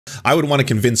I would want to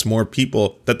convince more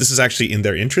people that this is actually in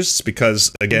their interests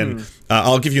because, again,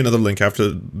 I'll give you another link after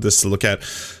this to look at.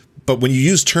 But when you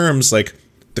use terms like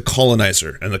the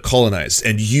colonizer and the colonized,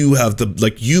 and you have the,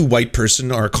 like, you white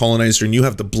person are a colonizer and you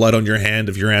have the blood on your hand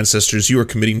of your ancestors, you are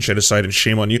committing genocide and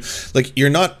shame on you. Like, you're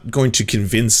not going to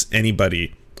convince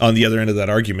anybody on the other end of that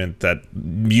argument that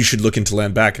you should look into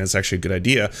land back and it's actually a good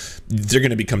idea. They're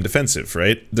going to become defensive,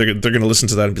 right? They're going to listen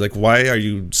to that and be like, why are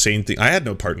you saying things? I had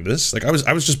no part in this. Like, I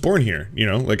was just born here, you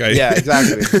know? Like, yeah,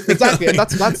 exactly. Exactly. And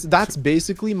that's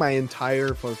basically my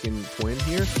entire fucking point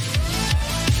here.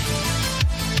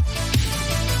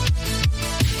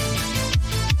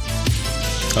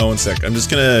 Oh, one sec. I'm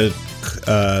just going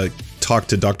to talk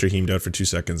to DrHeemedOut for 2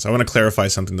 seconds. I want to clarify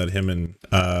something that him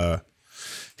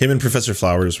and Professor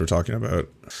Flowers were talking about.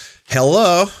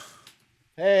 Hello.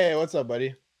 Hey, what's up,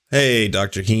 buddy? Hey,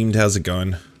 Dr. Heemed, how's it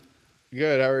going?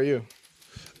 Good, how are you?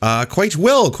 Quite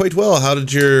well, quite well. How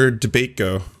did your debate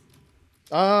go?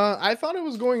 I thought it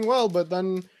was going well, but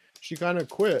then she kind of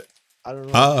quit. I don't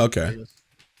know. Oh, okay.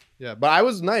 Yeah, but I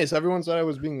was nice. Everyone said I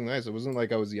was being nice. It wasn't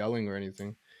like I was yelling or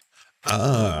anything.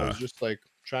 I was just like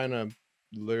trying to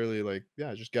literally like,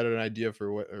 yeah, just get an idea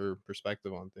for what her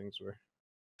perspective on things were.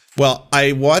 Well,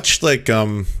 I watched like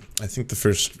I think the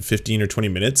first 15 or 20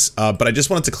 minutes, but I just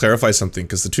wanted to clarify something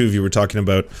because the two of you were talking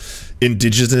about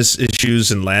indigenous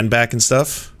issues and land back and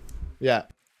stuff. Yeah.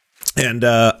 And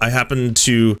I happen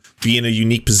to be in a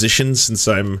unique position since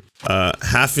I'm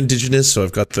half indigenous, so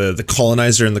I've got the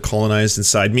colonizer and the colonized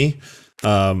inside me.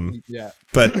 Yeah.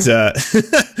 But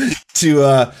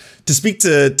to speak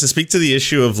to the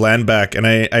issue of land back, and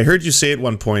I heard you say at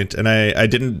one point, and I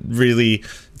didn't really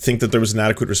think that there was an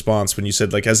adequate response when you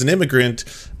said, like, as an immigrant,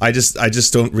 I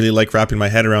just don't really like wrapping my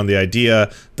head around the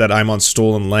idea that I'm on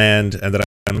stolen land and that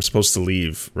I'm supposed to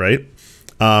leave, right?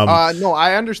 No,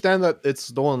 I understand that it's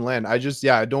stolen land. I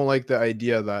don't like the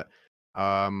idea that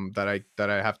that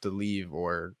I have to leave,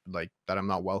 or like that I'm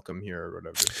not welcome here or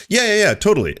whatever. Yeah,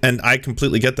 totally. And I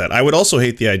completely get that. I would also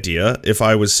hate the idea if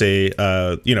I was, say,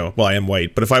 you know, well, I am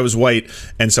white, but if I was white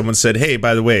and someone said, hey,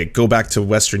 by the way, go back to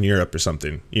Western Europe or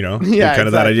something, you know, yeah, kind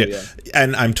of that idea. Yeah.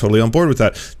 And I'm totally on board with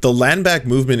that. The land back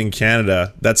movement in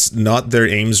Canada, that's not their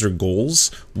aims or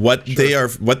goals. What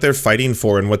they're fighting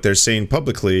for and what they're saying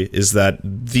publicly is that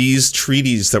these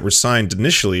treaties that were signed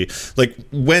initially, like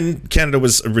when Canada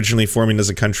was originally forming as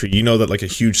a country, you know that like a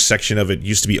huge section of it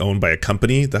used to be owned by a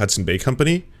company, the Hudson Bay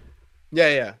Company.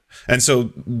 Yeah. And so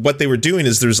what they were doing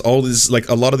is there's all these, like,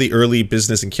 a lot of the early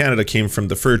business in Canada came from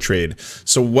the fur trade.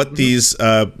 So what these,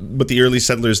 what the early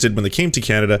settlers did when they came to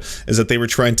Canada is that they were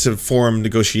trying to form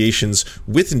negotiations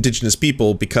with Indigenous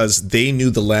people because they knew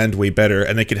the land way better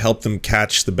and they could help them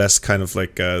catch the best kind of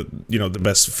like, you know, the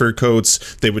best fur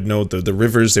coats. They would know the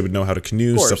rivers, they would know how to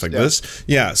canoe, stuff like this.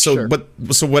 Yeah. So,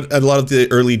 so what a lot of the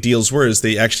early deals were is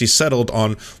they actually settled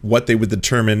on what they would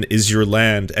determine is your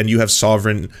land and you have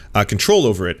sovereign control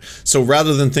over it. So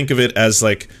rather than think of it as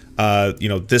like, you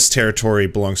know, this territory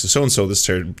belongs to so-and-so, this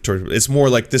territory, it's more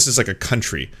like this is like a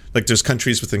country. Like there's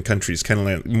countries within countries, kind of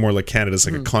like, more like Canada's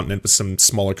like a continent with some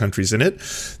smaller countries in it.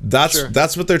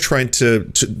 That's what they're trying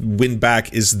to win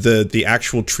back, is the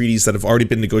actual treaties that have already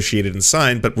been negotiated and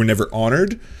signed, but were never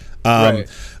honored. And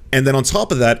then on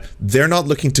top of that, they're not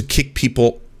looking to kick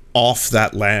people off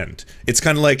that land. It's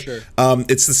kind of like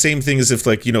it's the same thing as if,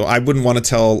 like, you know, I wouldn't want to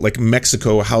tell like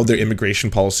Mexico how their immigration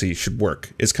policy should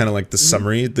work. It's kind of like the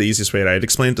summary, the easiest way I'd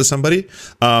explain it to somebody.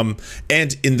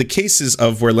 And in the cases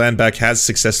of where land back has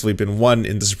successfully been won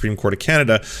in the Supreme Court of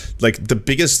Canada, like the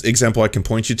biggest example I can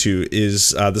point you to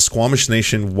is the Squamish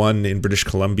Nation won in British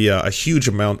Columbia a huge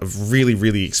amount of really,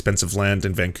 really expensive land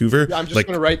in Vancouver. Yeah, I'm just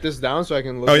gonna write this down so I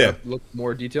can look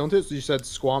more detail into it. So you said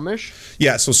Squamish?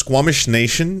 Yeah, so Squamish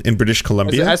Nation in British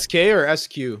Columbia. Is it SK or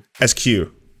SQ? SQ.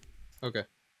 Okay.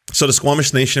 So the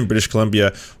Squamish Nation in British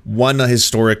Columbia won a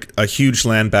huge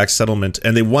land back settlement,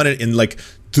 and they won it in like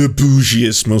the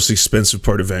bougiest, most expensive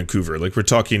part of Vancouver. Like we're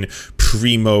talking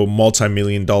primo,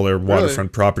 multi-million-dollar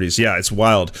waterfront properties. Yeah, it's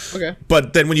wild. Okay.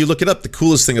 But then when you look it up, the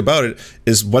coolest thing about it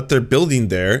is what they're building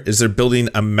there is they're building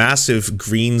a massive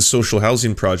green social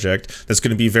housing project that's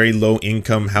going to be very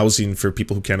low-income housing for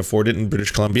people who can't afford it in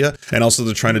British Columbia. And also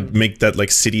they're trying to make that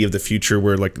like city of the future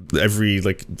where like every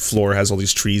like floor has all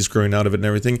these trees growing out of it and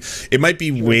everything. It might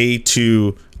be way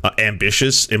too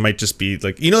ambitious. It might just be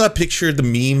like, you know that picture, the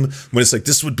meme when it's like,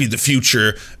 this would be the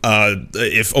future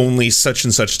if only such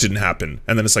and such didn't happen,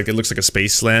 and then it's like it looks like a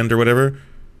space land or whatever.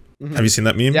 Have you seen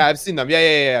that meme? Yeah, I've seen them.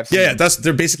 Yeah. I've seen them.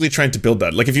 They're basically trying to build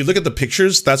that. Like if you look at the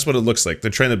pictures, that's what it looks like.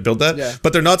 They're trying to build that,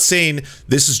 but they're not saying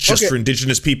this is just for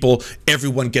Indigenous people.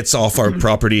 Everyone gets off our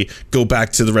property. Go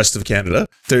back to the rest of Canada.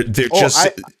 They're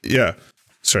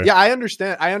Sorry. Yeah, I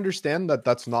understand. I understand that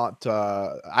that's not.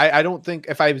 I don't think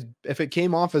if it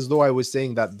came off as though I was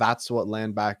saying that that's what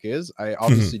land back is. I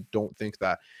obviously don't think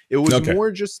that. It was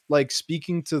more just like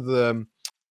speaking to the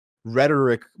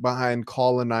rhetoric behind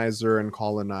colonizer and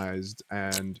colonized,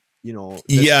 and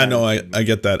I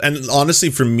get that. And honestly,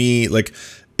 for me, like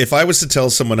if I was to tell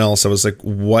someone else, I was like,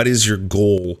 what is your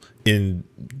goal in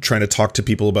trying to talk to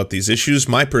people about these issues?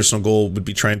 My personal goal would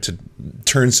be trying to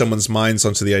turn someone's minds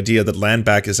onto the idea that land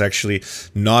back is actually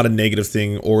not a negative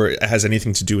thing or has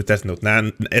anything to do with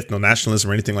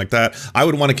ethno-nationalism or anything like that. I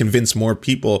would want to convince more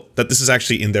people that this is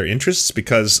actually in their interests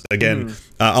because, again,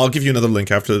 I'll give you another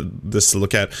link after this to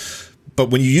look at.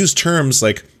 But when you use terms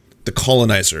like the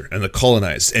colonizer and the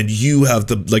colonized, and you have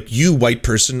you white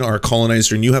person are a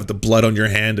colonizer and you have the blood on your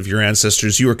hand of your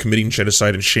ancestors, you are committing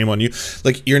genocide and shame on you.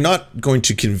 Like, you're not going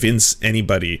to convince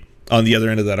anybody on the other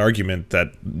end of that argument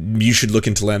that you should look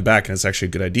into land back and it's actually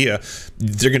a good idea.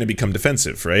 They're going to become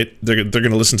defensive, right? They're going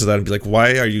to listen to that and be like,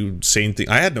 why are you saying things?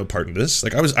 I had no part in this.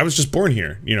 Like I was just born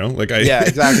here, like yeah,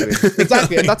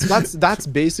 exactly. And that's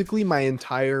basically my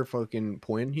entire fucking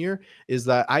point here is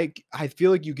that I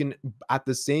feel like you can at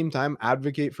the same time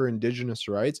advocate for Indigenous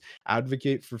rights,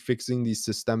 advocate for fixing these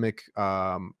systemic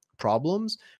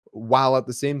problems, while at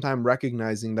the same time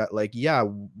recognizing that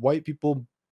white people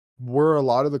were a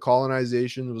lot of the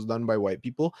colonization was done by white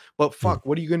people, but fuck,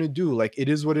 what are you going to do? Like, it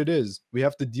is what it is. We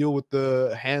have to deal with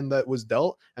the hand that was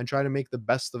dealt and try to make the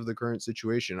best of the current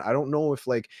situation. I don't know if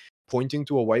pointing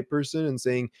to a white person and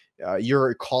saying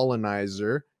you're a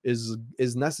colonizer is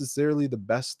necessarily the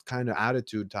best kind of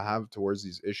attitude to have towards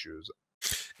these issues.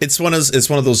 It's one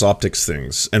of those optics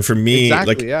things, and for me,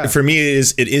 for me,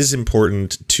 it is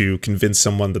important to convince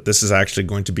someone that this is actually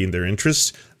going to be in their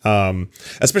interest,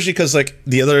 especially because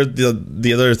the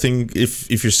other thing,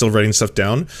 if you're still writing stuff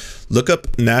down, look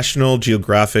up National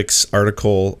Geographic's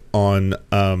article on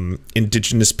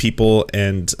Indigenous people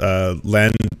and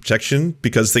land protection,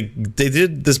 because they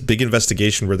did this big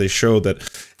investigation where they show that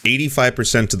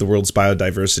 85% of the world's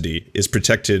biodiversity is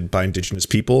protected by Indigenous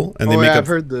people, and I've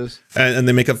heard this, and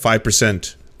they make up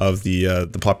 5% of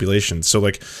the population. So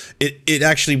it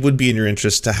actually would be in your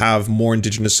interest to have more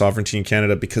Indigenous sovereignty in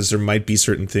Canada, because there might be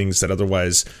certain things that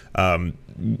otherwise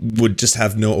would just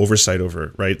have no oversight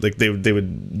over, right? Like they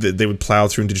would plow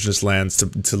through Indigenous lands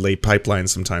to lay pipelines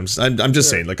sometimes. I'm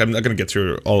just saying, I'm not going to get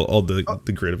through all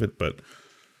the grid of it, but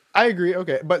I agree.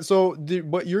 Okay, but so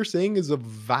what you're saying is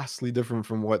vastly different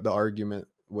from what the argument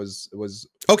was.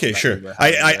 Okay, sure.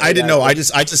 I didn't know. I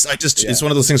just it's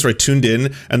one of those things where I tuned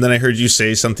in and then I heard you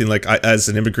say something like, as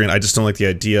an immigrant, I just don't like the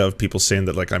idea of people saying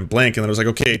that I'm blank, and then I was like,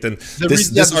 okay, then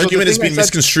this argument is being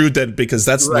misconstrued then, because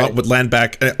that's not what land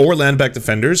back or land back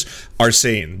defenders are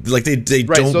saying. They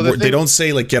don't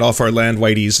say get off our land,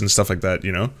 whiteys, and stuff like that.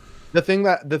 The thing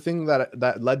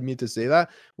that led me to say that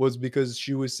was because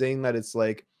she was saying that it's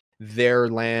their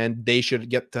land, they should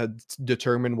get to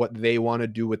determine what they want to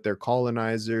do with their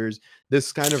colonizers.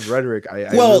 This kind of rhetoric, I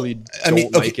really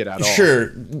don't like it at all.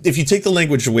 Sure, if you take the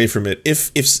language away from it,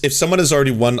 if someone has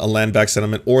already won a land back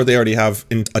settlement or they already have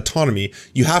autonomy,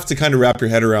 you have to kind of wrap your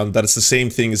head around that it's the same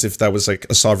thing as if that was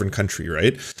a sovereign country,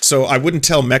 right? So I wouldn't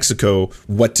tell Mexico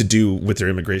what to do with their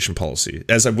immigration policy,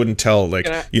 as I wouldldn't tell the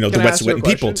Wet'suwet'en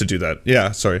people to do that.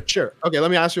 Yeah, sorry. Sure. Okay,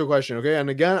 let me ask you a question. Okay, and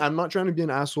again, I'm not trying to be an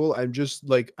asshole. I'm just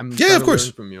I'm trying to learn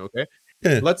from you. Okay.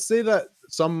 Yeah. Let's say that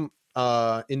some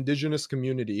Indigenous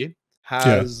community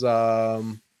has I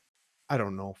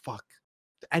don't know,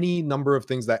 any number of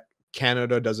things that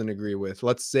Canada doesn't agree with.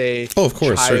 Let's say of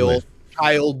course,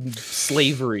 child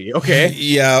slavery, okay?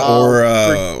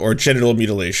 Yeah, or genital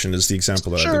mutilation is the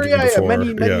example that I've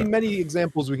given before. Many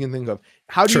examples we can think of.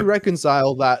 How do you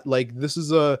reconcile that? This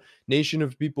is a nation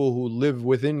of people who live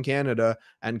within Canada,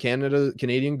 and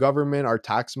Canadian government, our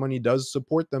tax money does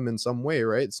support them in some way,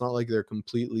 right? It's not like they're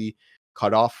completely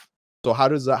cut off. So how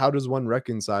does one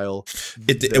reconcile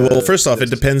well, first off, it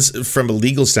depends. From a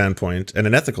legal standpoint and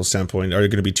an ethical standpoint are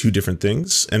going to be two different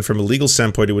things. And from a legal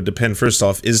standpoint, it would depend, first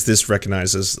off, is this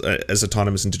recognized as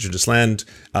autonomous Indigenous land?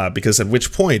 Because at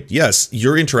which point, yes,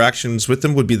 your interactions with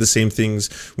them would be the same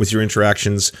things with your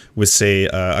interactions with, say,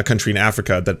 a country in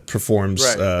Africa that performs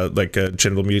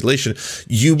genital mutilation.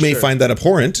 You may find that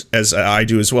abhorrent, as I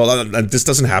do as well. This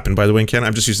doesn't happen, by the way, in Canada.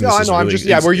 I'm just using this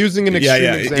as we're using an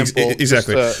extreme example.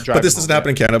 Exactly. But this doesn't happen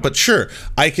in Canada, but sure,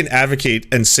 I can advocate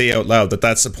and say out loud that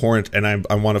that's abhorrent, and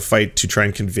I want to fight to try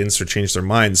and convince or change their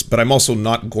minds. But I'm also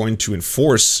not going to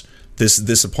enforce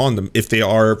this upon them if they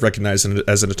are recognized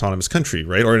as an autonomous country,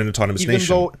 right, or an autonomous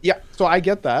nation. Though, yeah, so I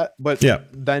get that, but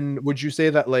then would you say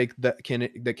that like that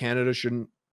Canada should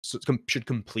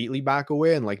completely back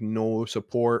away and like no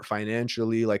support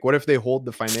financially? Like what if they hold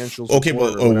the financial support? Okay,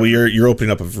 well, you're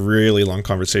opening up a really long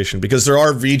conversation, because there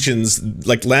are regions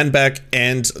like land back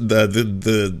and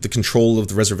the control of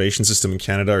the reservation system in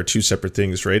Canada are two separate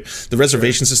things, right? The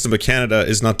reservation system of Canada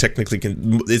is not technically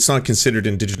it's not considered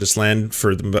Indigenous land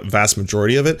for the vast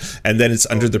majority of it, and then it's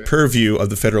under the purview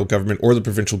of the federal government or the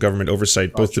provincial government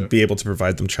oversight, both to be able to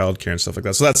provide them childcare and stuff like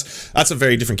that. So that's a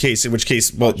very different case, in which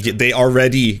case, well, they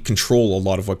already control a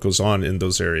lot of what goes on in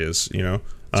those areas, you know.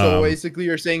 So basically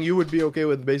you're saying you would be okay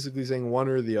with basically saying one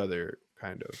or the other,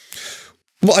 kind of.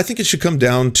 Well, I think it should come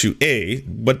down to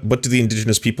what do the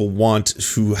Indigenous people want,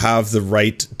 who have the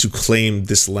right to claim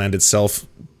this land itself,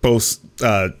 both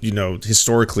you know,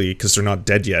 historically, because they're not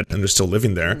dead yet and they're still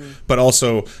living there, but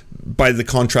also by the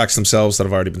contracts themselves that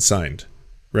have already been signed.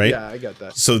 Right? Yeah, I get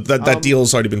that. So that deal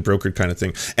has already been brokered, kind of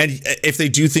thing. And if they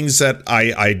do things that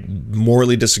I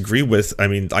morally disagree with, I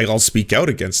mean, I'll speak out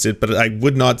against it, but I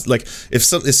would not, like, if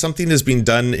something is being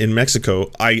done in Mexico,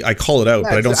 I call it out,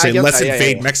 but I don't say, let's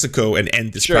invade Mexico and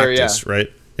end this practice, right?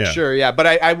 Yeah. Sure, yeah. But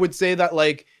I would say that,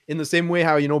 like, in the same way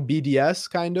how, you know, BDS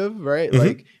kind of, right?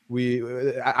 Like,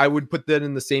 I would put that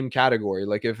in the same category.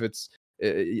 Like, if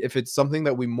it's something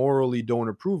that we morally don't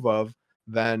approve of,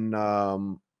 then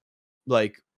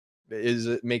like,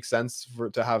 it makes sense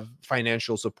to have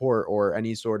financial support or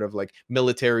any sort of like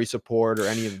military support or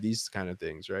any of these kind of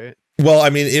things, right? Well,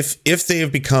 I mean, if they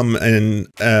have become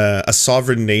a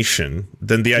sovereign nation,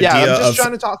 then the idea I'm just of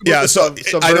trying to talk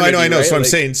about I know. Right? So I'm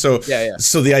saying, so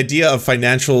the idea of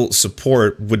financial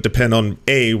support would depend on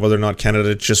whether or not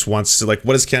Canada just wants to, like,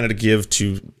 what does Canada give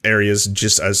to areas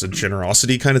just as a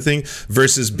generosity kind of thing,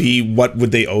 versus what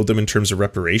would they owe them in terms of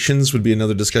reparations would be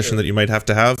another discussion that you might have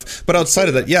to have. But outside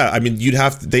of that, I mean,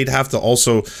 they'd have to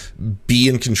also be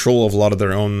in control of a lot of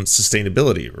their own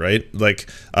sustainability, right? Like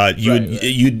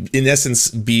you'd in essence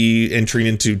be entering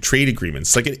into trade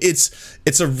agreements. Like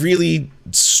it's a really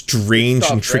strange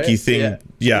and tricky thing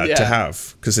to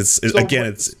have, because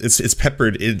it's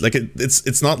peppered.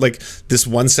 It's not like this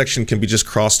one section can be just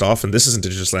crossed off and this is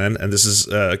Indigenous land and this is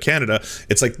Canada.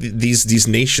 It's like these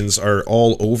nations are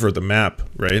all over the map,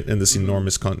 right, in this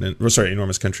enormous continent,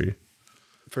 enormous country.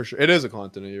 For sure, it is a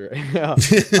continent. You're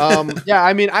right. Yeah.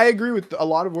 I mean, I agree with a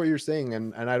lot of what you're saying,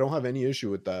 and I don't have any issue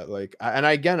with that. Like,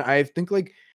 I think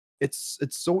like it's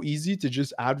so easy to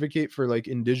just advocate for like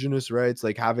Indigenous rights,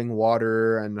 like having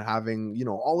water and having, you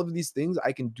know, all of these things.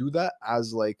 I can do that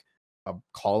as like a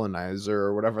colonizer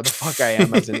or whatever the fuck I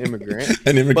am as an immigrant.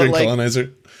 An immigrant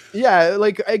colonizer. Yeah,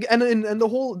 like and the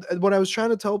whole, what I was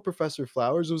trying to tell Professor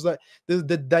Flowers was that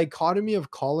the dichotomy of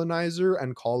colonizer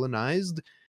and colonized,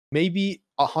 maybe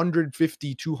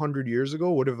 150, 200 years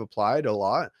ago would have applied a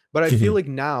lot. But I feel like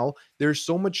now there's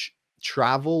so much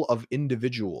travel of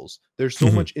individuals. There's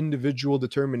so much individual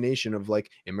determination of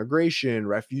like immigration,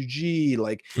 refugee,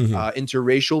 like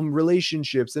interracial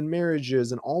relationships and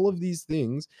marriages and all of these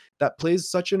things that plays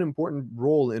such an important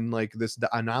role in like the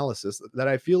analysis, that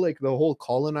I feel like the whole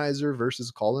colonizer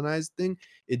versus colonized thing,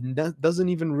 it doesn't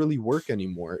even really work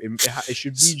anymore. It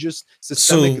should be just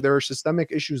systemic. There are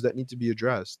systemic issues that need to be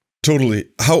addressed. Totally.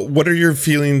 What are your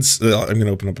feelings? I'm going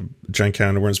to open up a giant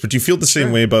can of worms, but do you feel the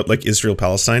same way about like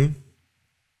Israel-Palestine?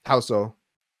 How so?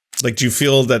 Like, do you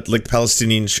feel that like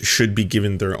Palestinians should be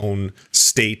given their own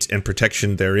state and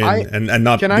protection therein, and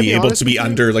not be able to be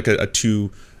under like a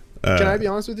two? Can I be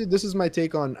honest with you? This is my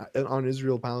take on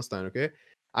Israel-Palestine. Okay,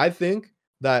 I think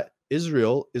that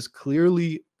Israel is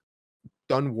clearly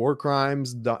done war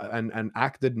crimes and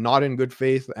acted not in good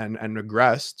faith and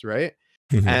aggressed, right?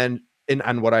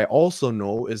 And what I also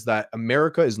know is that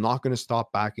America is not going to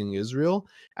stop backing Israel.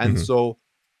 And so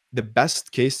the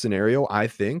best case scenario, I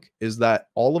think, is that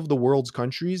all of the world's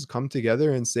countries come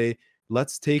together and say,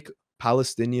 let's take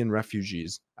Palestinian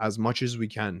refugees as much as we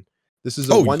can. This is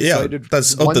a one-sided.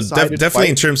 That's definitely fight.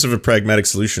 In terms of a pragmatic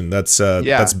solution. That's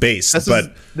based.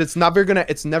 It's never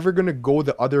gonna go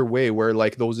the other way, where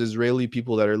like those Israeli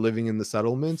people that are living in the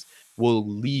settlements will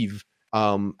leave.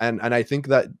 And I think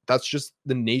that that's just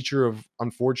the nature of,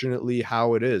 unfortunately,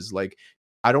 how it is. Like,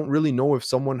 I don't really know if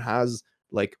someone has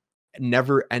like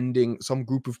some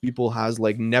group of people has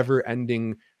like never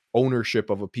ending ownership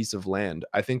of a piece of land.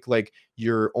 I think like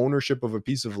your ownership of a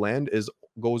piece of land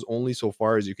goes only so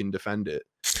far as you can defend it.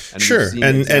 And we've Sure, seen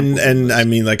and examples of this. I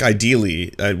mean, like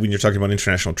ideally, when you're talking about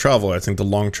international travel, I think the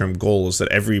long-term goal is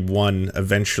that everyone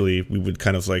eventually we would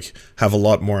kind of like have a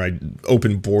lot more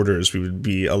open borders. We would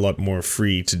be a lot more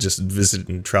free to just visit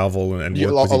and travel and work with each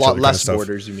other. A lot kind less of stuff.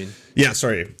 borders, you mean? Yeah,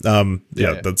 sorry.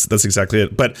 Yeah, that's exactly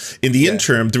it. But in the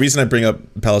interim, the reason I bring up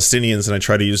Palestinians and I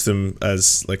try to use them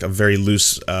as like a very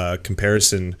loose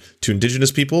comparison to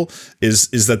indigenous people is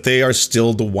that they are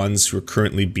still the ones who are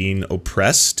currently being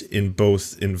oppressed in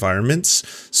both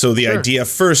environments. So the idea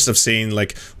first of saying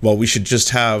like, well, we should just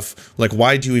have like,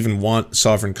 why do you even want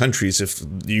sovereign countries if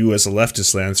you as a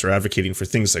leftist Lance are advocating for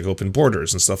things like open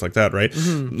borders and stuff like that, right?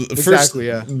 Exactly,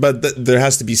 yeah. But there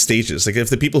has to be stages. Like if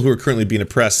the people who are currently being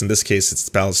oppressed, in this case, it's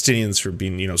the Palestinians who are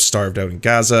being, starved out in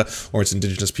Gaza, or it's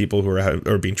indigenous people who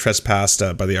are being trespassed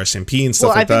by the RCMP and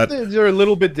stuff like that. I think they're a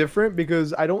little bit different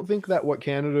because I don't think that what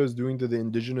Canada is doing to the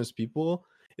indigenous people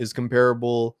is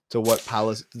comparable to what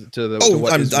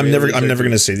I'm never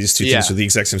going to say these two things are the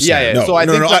exact same standard. No, so I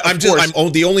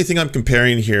think the only thing I'm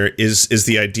comparing here is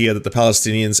the idea that the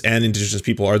Palestinians and indigenous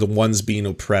people are the ones being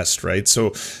oppressed, right? So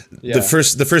the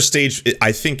first stage,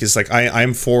 I think, is like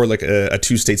I'm for like a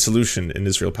two-state solution in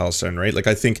Israel-Palestine, right? Like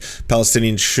I think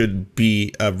Palestinians should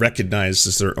be recognized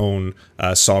as their own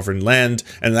sovereign land,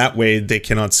 and that way they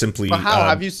cannot simply. But how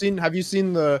have you seen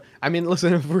the? I mean,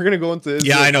 listen, if we're gonna go into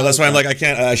Israel, I know that's why I'm like I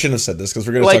can't. I shouldn't have said this because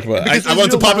we're going to talk about. I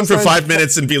want to pop in for 5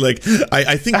 minutes and be like,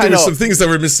 I think there were some things that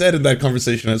were missaid in that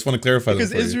conversation. I just want to clarify because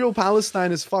them for Israel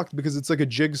Palestine is fucked because it's like a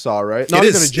jigsaw, right? Not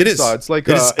even a jigsaw. It's like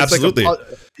absolutely. So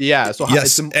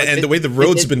yes, and the way the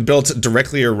roads have been built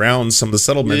directly around some of the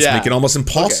settlements make it almost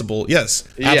impossible. Yes,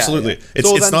 absolutely.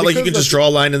 It's not like you can just draw a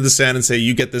line in the sand and say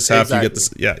you get this half, you get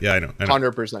this. Yeah, I know.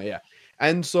 100%. Yeah,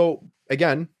 and so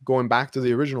again, going back to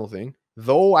the original thing.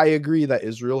 Though I agree that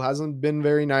Israel hasn't been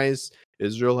very nice,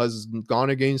 Israel has gone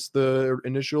against the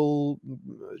initial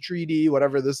treaty,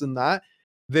 whatever, this and that.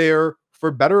 They're,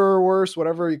 for better or worse,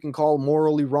 whatever you can call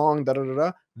morally wrong,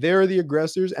 they're the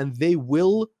aggressors and they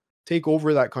will take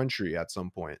over that country at some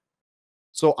point.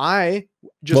 So I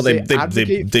just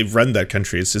they've run that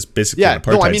country. It's just basically an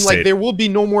apartheid state. Like there will be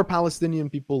no more Palestinian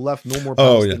people left, no more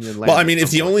Palestinian land. Well, I mean,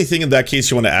 if the only thing in that case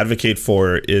you want to advocate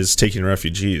for is taking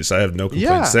refugees, I have no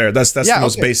complaints there. That's the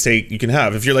most base take you can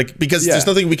have. If you're like, because there's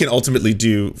nothing we can ultimately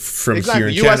do from here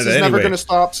in Canada anyway. Never going to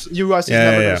stop. US is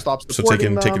never going to stop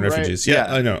supporting them, taking refugees. Right?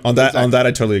 I know. On that,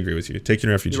 I totally agree with you. Taking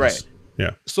refugees. Right.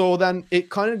 Yeah. So then it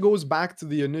kind of goes back to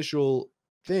the initial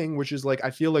thing, which is like I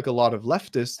feel like a lot of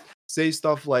leftists say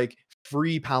stuff like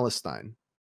free Palestine.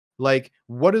 Like,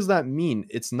 what does that mean?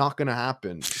 It's not going to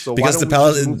happen. So because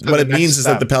what it means is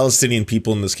that the Palestinian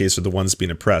people in this case are the ones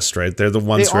being oppressed, right? They're the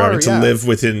ones who are having to live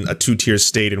within a two-tier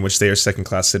state in which they are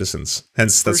second-class citizens.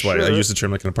 Hence, that's why I use the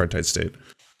term like an apartheid state.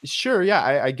 Sure,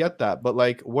 yeah, I get that, but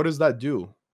like, what does that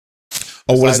do?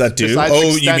 Oh, what does that do?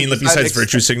 You mean like besides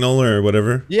virtue signal or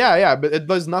whatever? Yeah, but it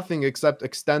does nothing except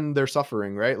extend their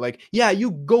suffering, right? Like,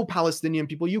 you go Palestinian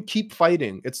people, you keep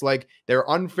fighting. It's like they're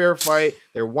unfair fight.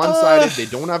 They're one-sided. They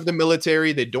don't have the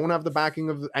military. They don't have the backing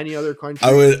of any other country.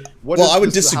 I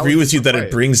would disagree with you that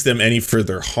it brings them any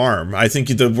further harm. I think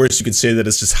the worst you could say that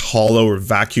it's just hollow or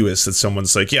vacuous that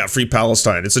someone's like, yeah, free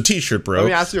Palestine. It's a T-shirt, bro. Let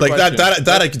me ask you a like question.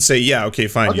 that I could say, yeah, okay,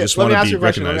 fine. You just want to be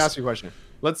recognized. Let me ask you a question.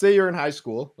 Let's say you're in high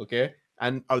school, okay?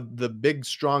 And the big,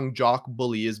 strong jock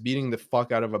bully is beating the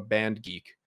fuck out of a band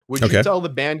geek. Would you tell the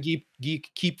band geek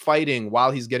keep fighting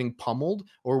while he's getting pummeled?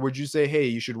 Or would you say, hey,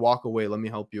 you should walk away. Let me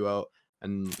help you out.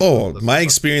 And my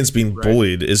experience being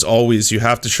bullied is always you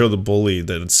have to show the bully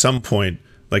that at some point,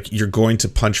 like, you're going to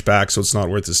punch back so it's not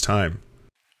worth his time.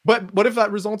 But what if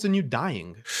that results in you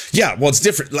dying? Yeah, well, it's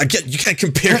different. Like, you can't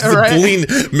compare the bullying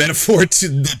metaphor to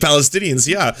the Palestinians.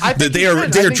 Yeah, they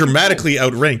are dramatically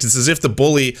outranked. It's as if the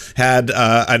bully had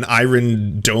an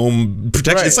Iron Dome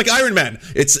protection. It's like Iron Man.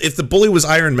 It's if the bully was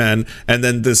Iron Man and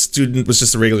then the student was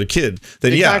just a regular kid,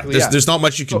 then there's not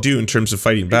much you can do in terms of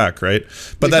fighting back, right?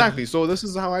 But so this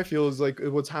is how I feel is like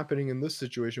what's happening in this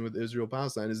situation with Israel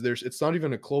Palestine is it's not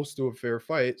even close to a fair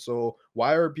fight. So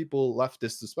why are people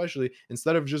leftists, especially,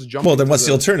 instead of just jumping? Well, then what's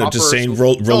the alternative? Just saying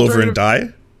roll over and die?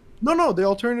 No. The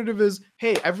alternative is,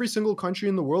 hey, every single country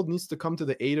in the world needs to come to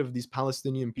the aid of these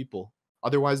Palestinian people.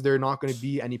 Otherwise, there are not going to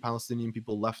be any Palestinian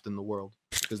people left in the world.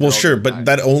 Well, sure, but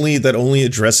that only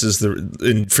addresses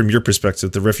from your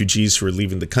perspective, the refugees who are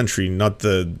leaving the country, not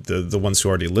the ones who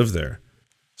already live there.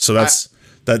 So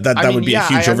that would be a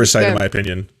huge oversight, in my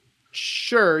opinion.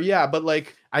 Sure, yeah, but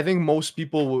like I think most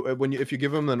people, if you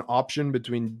give them an option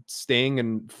between staying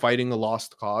and fighting a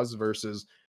lost cause versus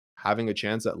having a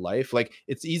chance at life, like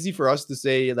it's easy for us to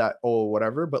say that, oh,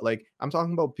 whatever, but like I'm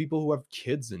talking about people who have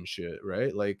kids and shit,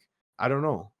 right? Like I don't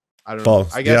know. I don't know.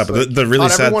 I guess yeah, but like, the really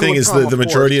sad thing is the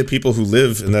majority forced. of people who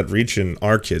live in that region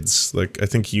are kids. Like, I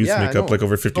think youth make up like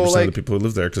over 50% of the people who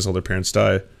live there because all their parents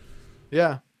die.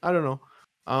 Yeah, I don't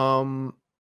know.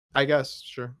 I guess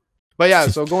sure. But yeah,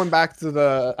 so going back to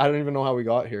the, I don't even know how we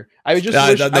got here. I just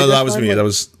that was me. Like,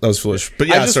 that was foolish. But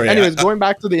yeah, sorry. Anyways, going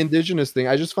back to the indigenous thing,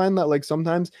 I just find that like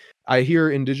sometimes I hear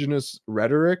indigenous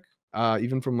rhetoric,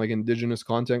 even from like indigenous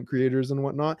content creators and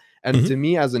whatnot. And to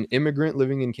me, as an immigrant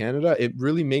living in Canada, it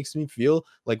really makes me feel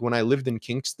like when I lived in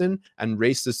Kingston and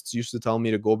racists used to tell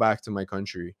me to go back to my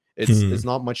country. It's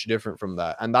not much different from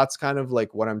that, and that's kind of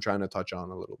like what I'm trying to touch on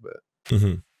a little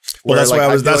bit. Well, that's why I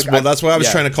was that's why I was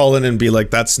trying to call in and be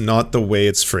like, that's not the way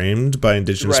it's framed by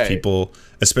indigenous people,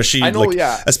 especially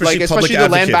especially public the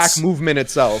land back movement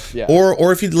itself. Yeah.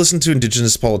 Or if you listen to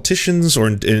indigenous politicians or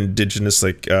indigenous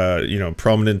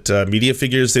prominent media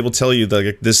figures, they will tell you that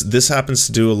like, this happens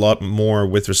to do a lot more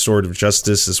with restorative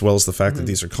justice, as well as the fact that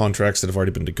these are contracts that have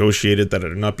already been negotiated that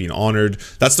are not being honored.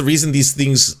 That's the reason these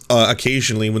things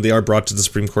occasionally, when they are brought to the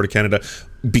Supreme Court of Canada,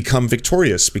 become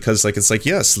victorious, because like it's like,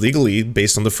 yes, legally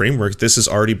based on the framework, this has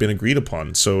already been agreed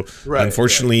upon. So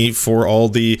unfortunately for all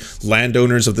the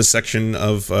landowners of this section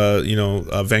of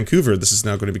Vancouver, this is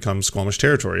now going to become Squamish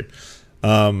territory.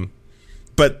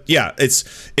 But yeah,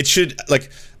 it should,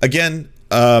 like, again,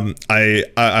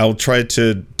 I'll try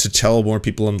to tell more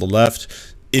people on the left,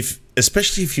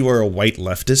 especially if you are a white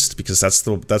leftist, because that's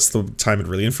the time it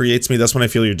really infuriates me. That's when I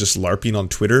feel you're just LARPing on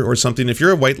Twitter or something. If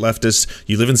you're a white leftist,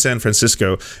 you live in San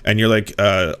Francisco, and you're like,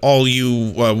 all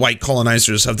you white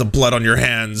colonizers have the blood on your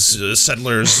hands,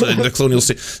 settlers in the colonial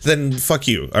state, then fuck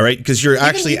you, all right? Because you're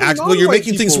you're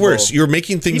making things worse. You're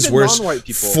making things worse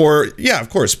for, of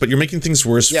course, but you're making things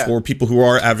worse for people who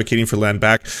are advocating for land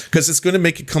back, because it's going to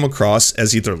make it come across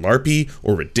as either LARPy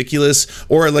or ridiculous,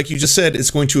 or like you just said,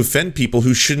 it's going to offend people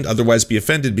who shouldn't otherwise be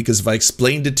offended, because if I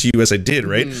explained it to you as I did,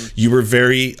 right, you were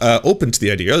very open to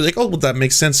the idea. Like, oh, well, that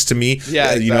makes sense to me.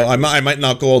 Exactly. You know, I might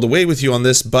not go all the way with you on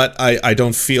this, but I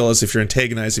don't feel as if you're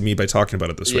antagonizing me by talking about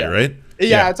it this way, right?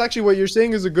 Yeah, it's actually, what you're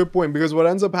saying is a good point, because what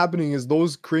ends up happening is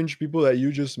those cringe people that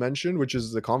you just mentioned, which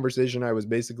is the conversation I was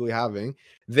basically having,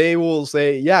 they will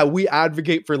say, yeah, we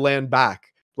advocate for land back.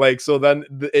 Like, so then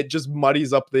it just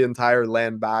muddies up the entire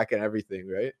land back and everything,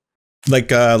 right?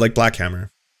 Like Black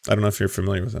Hammer. I don't know if you're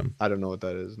familiar with him. I don't know what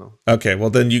that is, no. Okay,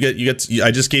 well then you get I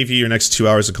just gave you your next 2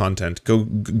 hours of content. Go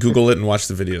Google it and watch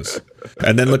the videos.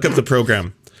 And then look up the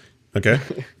program. Okay?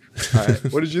 All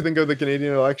right. What did you think of the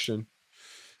Canadian election?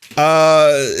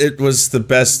 It was the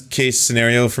best case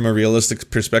scenario from a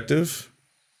realistic perspective.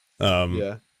 I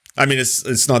mean,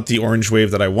 it's not the orange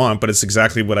wave that I want, but it's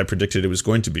exactly what I predicted it was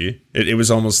going to be. It was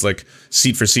almost like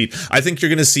seat for seat. I think you're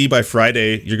going to see by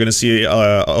Friday, you're going to see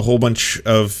a whole bunch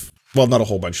of, well, not a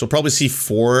whole bunch. You'll probably see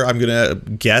 4, I'm going to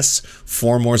guess,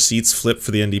 4 more seats flip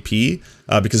for the NDP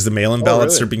because the mail-in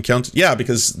ballots are being counted. Yeah,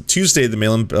 because Tuesday the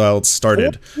mail-in ballots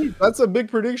started. That's a big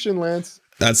prediction, Lance.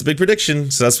 That's a big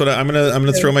prediction. So that's what I'm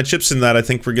gonna throw my chips in that. I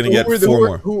think we're going to get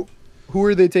 4 more. Who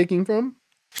are they taking from?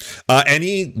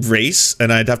 Any race,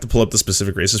 and I'd have to pull up the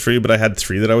specific races for you, but I had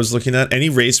 3 that I was looking at. Any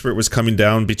race where it was coming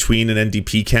down between an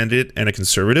NDP candidate and a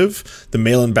Conservative, the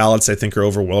mail-in ballots I think are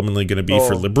overwhelmingly going to be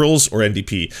for Liberals or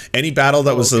NDP. Any battle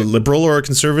that was a Liberal or a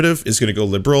Conservative is going to go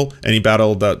Liberal. Any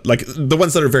battle that, like the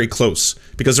ones that are very close,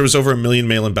 because there was over 1 million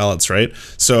mail-in ballots, right?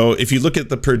 So if you look at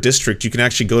the per district, you can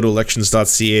actually go to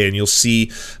elections.ca and you'll see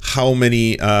how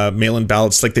many mail-in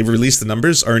ballots, like they've released the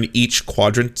numbers, are in each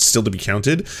quadrant still to be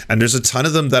counted, and there's a ton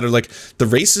of them that are like the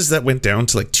races that went down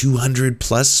to like 200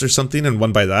 plus or something and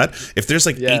won by that. If there's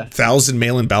like 8,000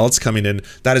 mail-in ballots coming in,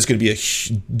 that is going to be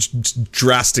a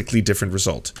drastically different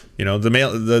result. You know, the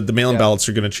mail-in ballots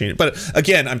are going to change. But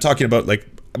again, I'm talking about like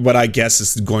what I guess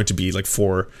is going to be like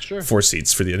 4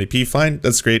 seats for the NDP. Fine,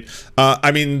 that's great.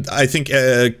 I mean, I think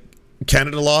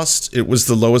Canada lost. It was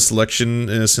the lowest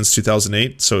election since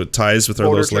 2008, so it ties with our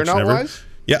lowest election ever.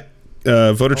 Yeah,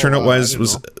 voter turnout wise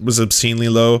was obscenely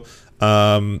low.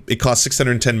 It cost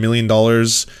 $610 million.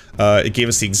 It gave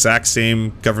us the exact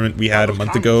same government we had a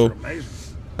month ago.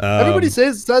 Everybody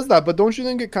says that, but don't you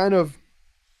think it kind of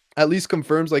at least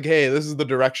confirms like, hey, this is the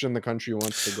direction the country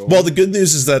wants to go? Well, the good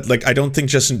news is that, like, I don't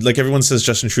think everyone says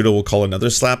Justin Trudeau will call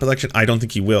another slap election. I don't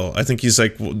think he will. I think he's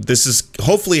like, well, this is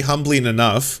hopefully humbling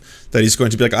enough that he's going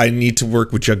to be like, I need to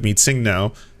work with Jagmeet Singh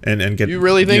now and get. You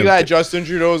really think that Justin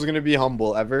Trudeau is going to be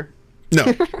humble ever? No.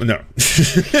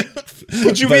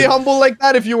 Would you be humble like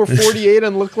that if you were 48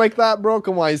 and looked like that, bro?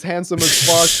 Come on, he's handsome as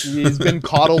fuck. He's been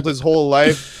coddled his whole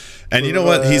life. And you know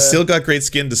what? He's still got great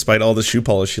skin despite all the shoe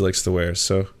polish he likes to wear.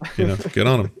 So, you know, good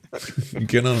on him.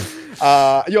 Good on him.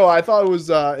 Yo, I thought it was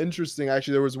interesting,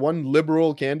 actually. There was one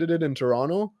Liberal candidate in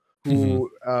Toronto who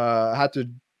had to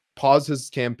pause his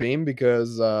campaign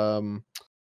because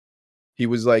he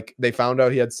was like, they found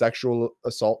out he had sexual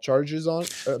assault charges on.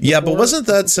 Yeah, but wasn't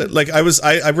that like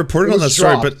I reported on that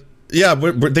story, but yeah,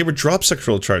 they were dropped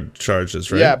sexual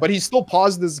charges, right? Yeah, but he still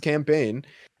paused his campaign,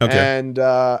 and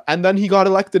then he got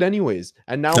elected anyways,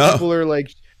 and now people are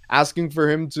like asking for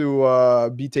him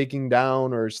to be taken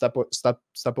down or step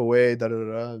away.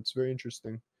 It's very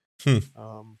interesting. Yeah,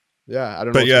 I don't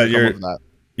know. But yeah,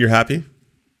 you're happy.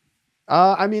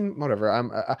 I mean, whatever.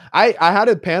 I had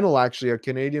a panel, actually, a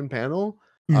Canadian panel,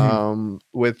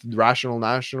 with Rational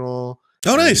National.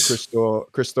 Oh, nice.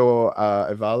 Cristo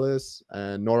Evalis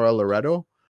and Nora Loretto.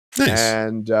 Nice.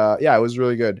 And yeah, it was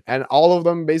really good. And all of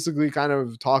them basically kind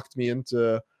of talked me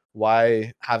into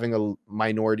why having a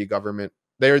minority government.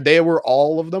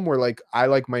 All of them were like, I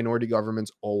like minority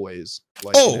governments always.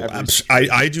 Like,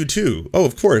 I do too. Oh,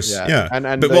 of course. Yeah.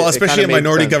 But especially a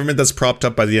minority government that's propped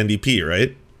up by the NDP,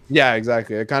 right? Yeah,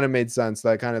 exactly. It kind of made sense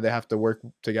that they have to work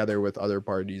together with other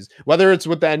parties, whether it's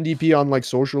with the NDP on like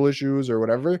social issues or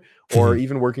whatever, or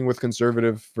even working with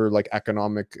conservative for like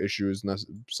economic issues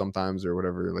sometimes or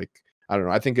whatever. Like, I don't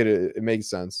know. I think it makes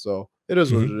sense. So it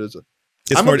is what it is.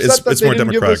 It's more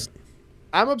democratic.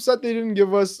 I'm upset they didn't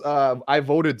give us I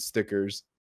voted stickers.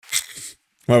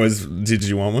 Did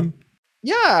you want one?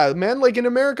 Yeah, man. Like in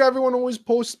America, everyone always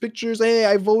posts pictures. Hey,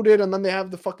 I voted, and then they have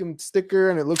the fucking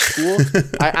sticker, and it looks cool.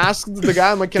 I asked the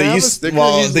guy, I'm like, "Can I have a sticker?"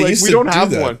 And he's like, "We don't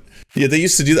have one." Yeah, they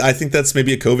used to do that. I think that's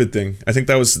maybe a COVID thing. I think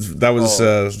that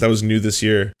was new this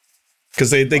year,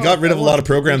 because they got rid of a lot of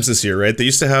programs this year, right? They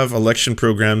used to have election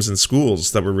programs in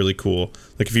schools that were really cool.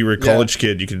 Like if you were a college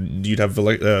kid, you'd have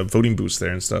voting booths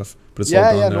there and stuff. But it's all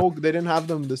gone now. No, they didn't have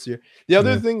them this year. The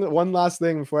other thing, one last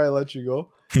thing before I let you go.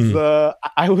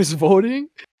 I was voting,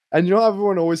 and you know how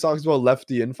everyone always talks about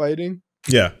lefty infighting?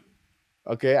 Yeah.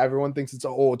 Okay, everyone thinks it's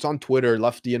on Twitter,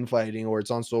 lefty infighting, or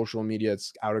it's on social media,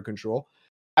 it's out of control.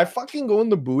 I fucking go in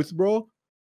the booth, bro.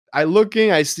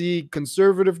 I see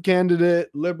conservative candidate,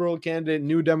 liberal candidate,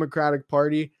 New Democratic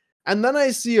Party, and then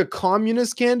I see a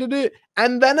communist candidate,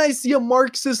 and then I see a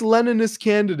Marxist-Leninist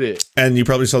candidate. And you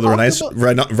probably saw the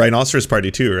Rhinoceros Party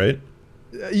too, right?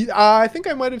 I think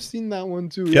I might have seen that one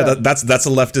too. Yeah, that's a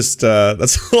leftist.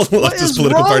 That's a leftist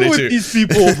political party too. What is wrong with these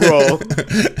people, bro?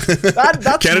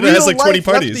 That's Canada has like 20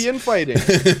 parties. Lefty infighting.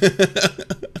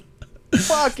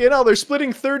 Fucking hell, they're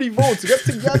splitting 30 votes. Get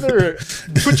together.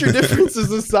 Put your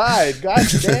differences aside. God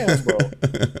damn, bro.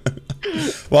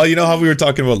 Well, you know how we were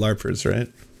talking about LARPers, right?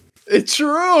 It's true.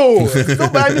 No,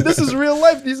 but I mean, this is real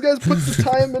life. These guys put the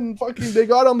time and fucking they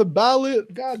got on the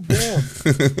ballot. God damn.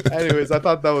 Anyways, I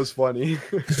thought that was funny.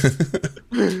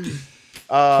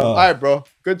 All right, bro.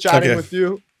 Good chatting with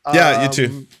you. Yeah, you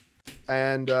too.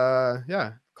 And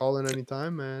yeah, call in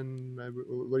anytime. And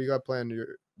what do you got planned?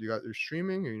 You're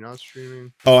streaming, or you're not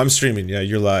streaming? Oh, I'm streaming. Yeah,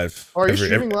 you're live. Oh, are you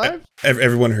streaming live?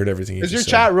 Everyone heard everything you Is your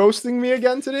chat roasting me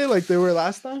again today like they were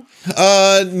last time?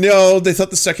 No, they thought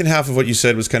the second half of what you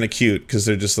said was kind of cute because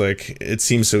they're just like, it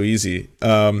seems so easy.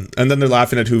 And then they're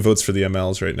laughing at who votes for the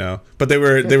MLs right now. But they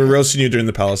were roasting you during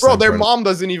the Palestine. Bro, their mom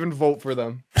doesn't even vote for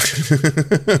them.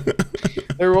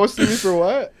 They're roasting me for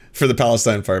what? For the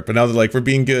Palestine part. But now they're like, we're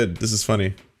being good. This is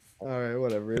funny. All right,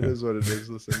 whatever. It is what it is.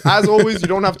 Listen, as always, you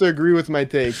don't have to agree with my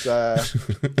takes.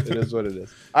 It is what it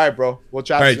is. All right, bro. We'll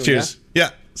chat soon. All right, cheers.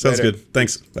 Yeah, sounds good.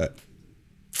 Thanks. Bye.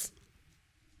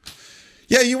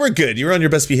 Yeah, you were good. You were on your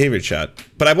best behavior, chat.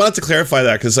 But I wanted to clarify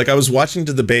that because, like, I was watching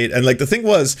the debate, and like the thing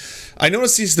was, I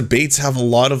noticed these debates have a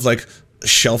lot of like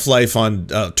shelf life on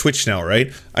Twitch now,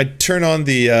 right? I turn on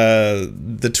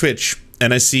the Twitch,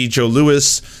 and I see Joe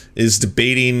Lewis is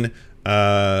debating.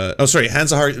 Joe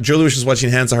Lewis is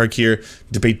watching Hansa Harkir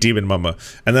debate Demon Mama,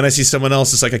 and then I see someone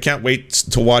else. It's like, I can't wait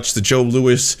to watch the Joe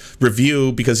Lewis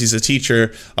review because he's a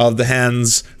teacher of the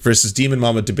Hands versus Demon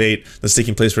Mama debate that's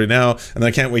taking place right now, and then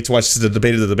I can't wait to watch the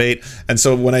debate of the debate. And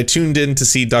so when I tuned in to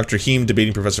see Dr. Heem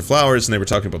debating Professor Flowers, and they were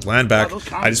talking about land back,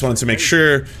 I just wanted to make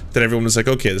sure that everyone was like,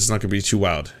 okay, this is not going to be too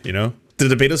wild, you know? The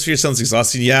debatosphere sounds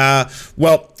exhausting. Yeah.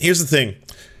 Well, here's the thing.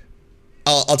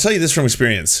 I'll tell you this from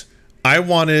experience. I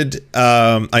wanted,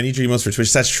 I need your emotes for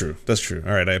Twitch. That's true. That's true.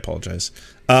 All right, I apologize.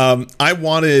 I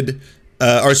wanted,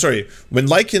 when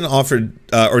Lycan offered,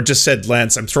 or just said,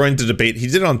 Lance, I'm throwing the debate, he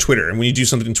did it on Twitter, and when you do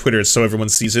something on Twitter, it's so everyone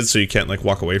sees it, so you can't, like,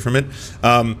 walk away from it.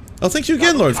 Oh, thank you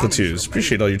again, Lord Flatus.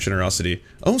 Appreciate all your generosity.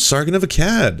 Oh, Sargon of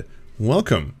Akkad.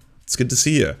 Welcome. It's good to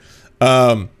see you.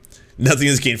 Nothing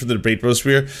is gained from the debate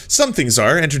brosphere. Some things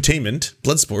are entertainment,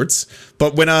 blood sports.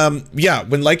 But when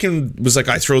when Lycan was like,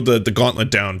 I throw the gauntlet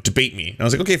down, debate me. And I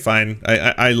was like, okay, fine.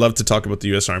 I love to talk about the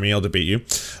U.S. Army. I'll debate you,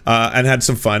 and had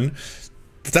some fun.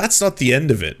 That's not the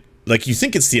end of it. Like, you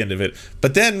think it's the end of it,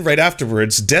 but then right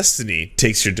afterwards, Destiny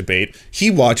takes your debate. He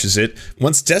watches it.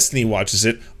 Once Destiny watches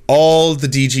it, all the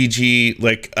DGG,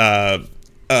 like,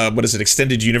 what is it,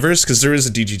 extended universe? Because there is a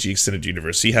DGG extended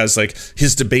universe. He has, like,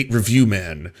 his debate review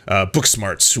man,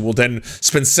 Booksmarts, who will then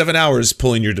spend 7 hours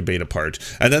pulling your debate apart.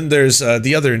 And then there's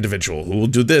the other individual who will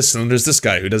do this, and then there's this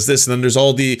guy who does this, and then there's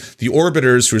all the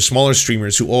orbiters who are smaller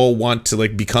streamers who all want to,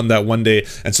 like, become that one day,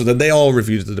 and so then they all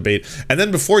review the debate. And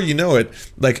then before you know it,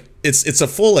 like, it's a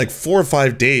full, like, 4 or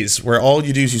 5 days where all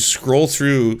you do is you scroll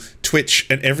through Twitch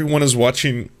and everyone is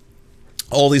watching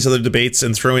all these other debates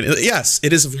and throwing. Yes,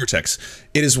 it is a vortex.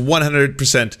 It is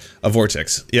 100% a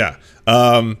vortex. Yeah.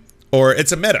 Or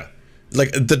it's a meta.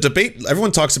 Like, the debate,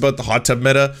 everyone talks about the hot tub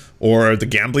meta or the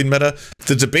gambling meta.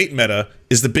 The debate meta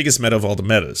is the biggest meta of all the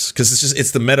metas, because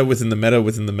it's the meta within the meta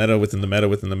within the meta within the meta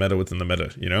within the meta within the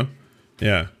meta, you know?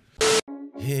 Yeah.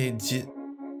 Hey, do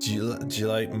you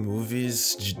like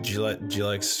movies? Do you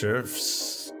like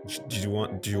Serfs? Do you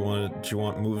want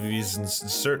movies and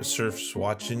Serfs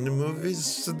watching the movies?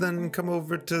 So then come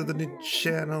over to the new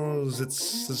channels.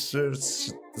 It's the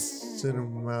Serfs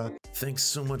cinema. Thanks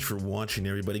so much for watching,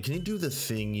 everybody. Can you do the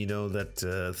thing, you know,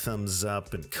 that thumbs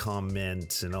up and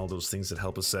comment and all those things that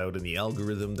help us out in the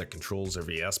algorithm that controls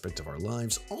every aspect of our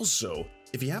lives? Also,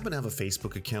 if you happen to have a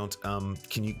Facebook account,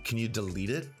 can you delete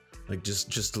it? Like,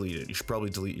 just delete it. You should probably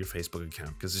delete your Facebook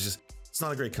account, because it's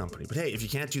not a great company. But hey, if you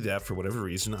can't do that for whatever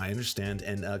reason, I understand.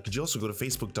 And could you also go to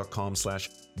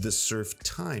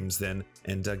facebook.com/thesurftimes then,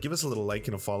 and give us a little like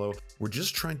and a follow. We're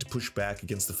just trying to push back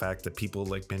against the fact that people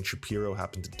like Ben Shapiro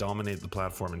happen to dominate the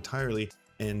platform entirely.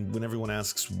 And when everyone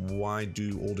asks, why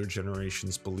do older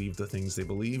generations believe the things they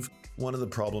believe? One of the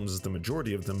problems is the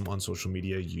majority of them on social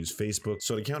media use Facebook.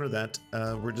 So to counter that,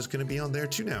 we're just going to be on there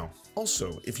too now.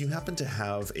 Also, if you happen to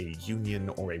have a union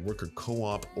or a worker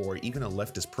co-op or even a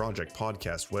leftist project,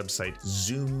 podcast, website,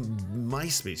 Zoom,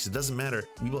 MySpace, it doesn't matter.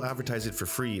 We will advertise it for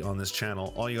free on this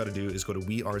channel. All you got to do is go to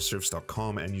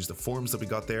weareserfs.com and use the forms that we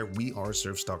got there,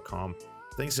 weareserfs.com.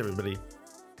 Thanks, everybody.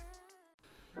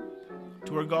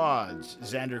 To our gods,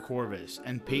 Xander Corvus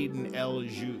and Peyton L.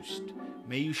 Just,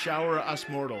 may you shower us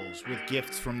mortals with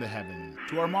gifts from the heaven.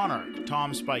 To our monarch,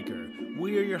 Tom Spiker,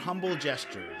 we are your humble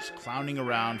jesters, clowning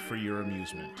around for your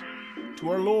amusement.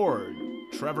 To our lord,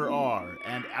 Trevor R.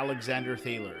 and Alexander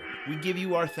Thaler, we give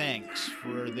you our thanks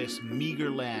for this meager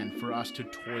land for us to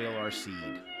toil our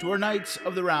seed. To our knights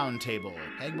of the round table,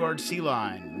 Egbard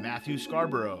Sealine, Matthew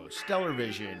Scarborough, Stellar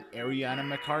Vision, Ariana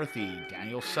McCarthy,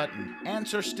 Daniel Sutton,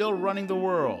 Ants Are Still Running the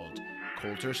World,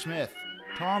 Coulter Smith,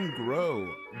 Tom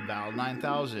Groh, Val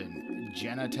 9000,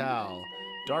 Jenna Tal,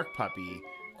 Dark Puppy,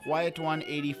 Quiet One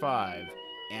 85,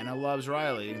 Anna Loves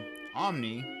Riley,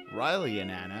 Omni, Riley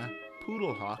and Anna,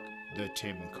 Poodlehawk, The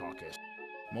Tim Caucus,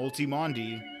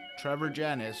 Multimondi, Trevor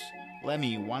Janis,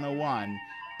 Lemmy 101,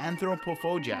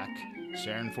 Anthropophojak,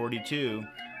 Saren 42,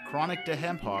 Chronic de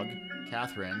Hemphog,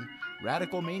 Catherine,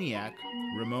 Radical Maniac,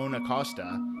 Ramon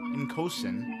Acosta,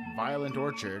 Incosin, Violent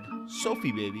Orchard,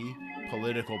 Sophie Baby,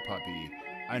 Political Puppy,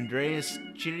 Andreas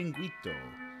Chiringuito,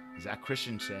 Zach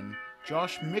Christensen,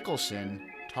 Josh Mickelson,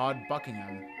 Todd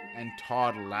Buckingham, and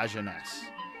Todd Lajeunesse.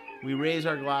 We raise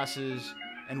our glasses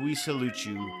and we salute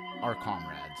you, our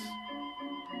comrades.